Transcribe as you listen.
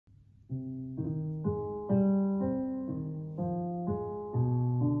When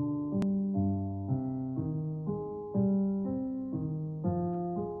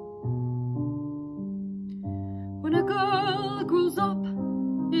a girl grows up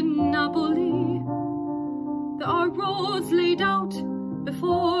in Napoli, there are roads laid out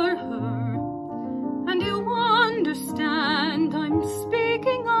before her, and you understand I'm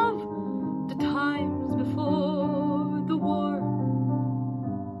speaking of the times before the war.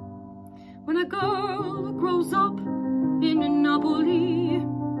 When a girl grows up in Napoli,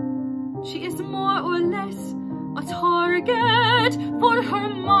 she is more or less a target for her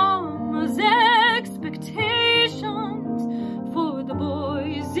mama's expectations, for the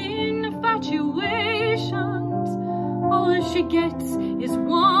boys' infatuations. All she gets is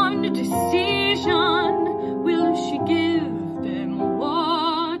one decision: will she give them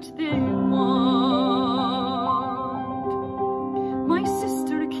what they want? My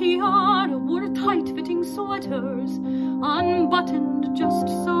sister Chiara wore tight-fitting sweaters, unbuttoned just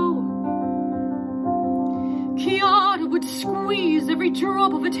so. Chiara would squeeze every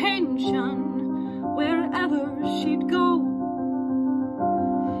drop of attention wherever she'd go.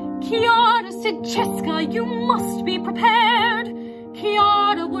 Chiara said, "Cesca, you must be prepared."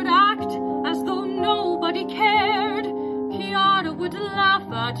 Chiara would act as though nobody cared. Chiara would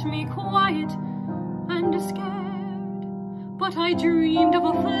laugh at me, quiet and scared. But I dreamed of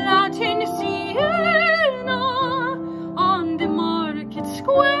a flat in Siena on the market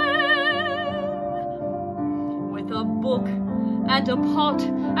square, with a book and a pot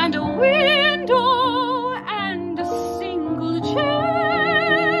and a window and a single chair.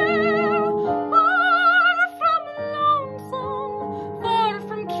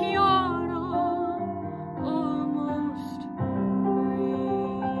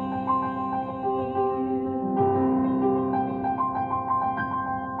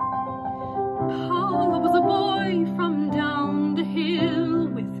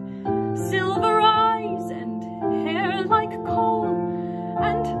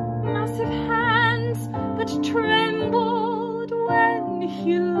 Trembled when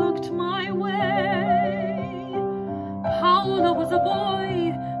he looked my way. Paolo was a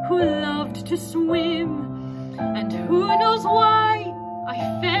boy who loved to swim, and who knows why I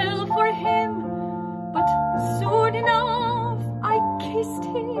fell for him. But soon enough I kissed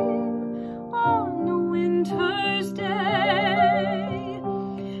him on a winter's day.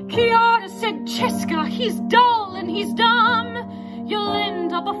 Chiara said, "Cesca, he's dull and he's dumb. You'll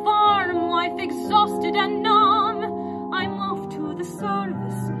end up a farm wife, exhausted and numb. I'm off to the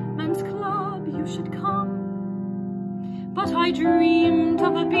servicemen's club, you should come." But I dreamed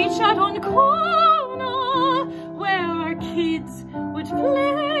of a beach at Ancona, where our kids would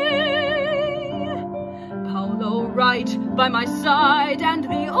play. Paolo right by my side, and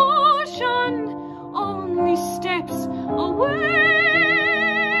the ocean only steps away.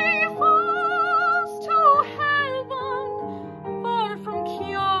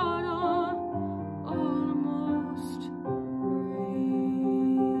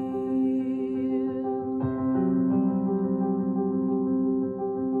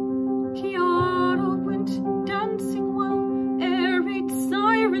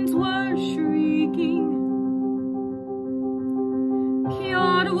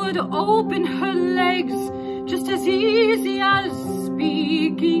 Would open her legs just as easy as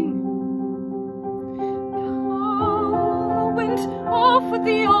speaking. Paolo went off with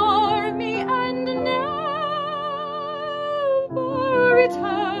the army and never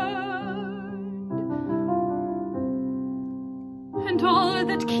returned. And all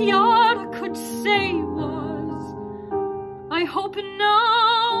that Chiara could say was, "I hope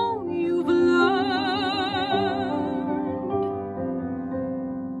now you've learned."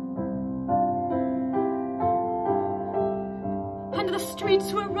 And the streets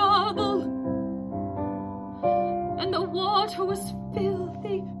were rubble, and the water was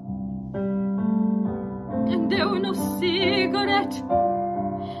filthy, and there were no cigarette,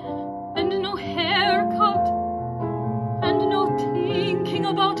 and no haircut, and no thinking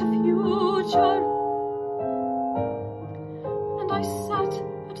about a future. And I sat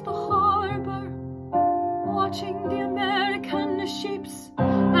at the harbor, watching the American ships,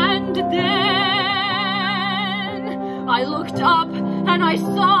 and then I looked up and I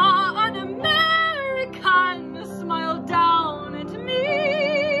saw an American smile down at me.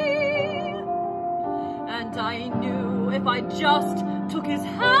 And I knew if I just took his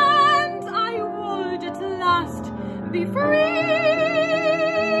hand, I would at last be free.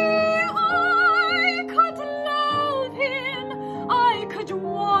 I could love him, I could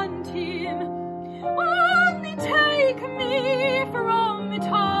want him. Only take me from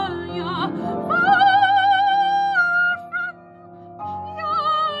Italia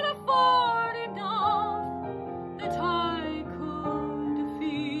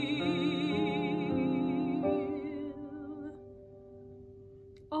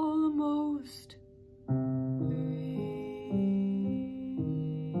most.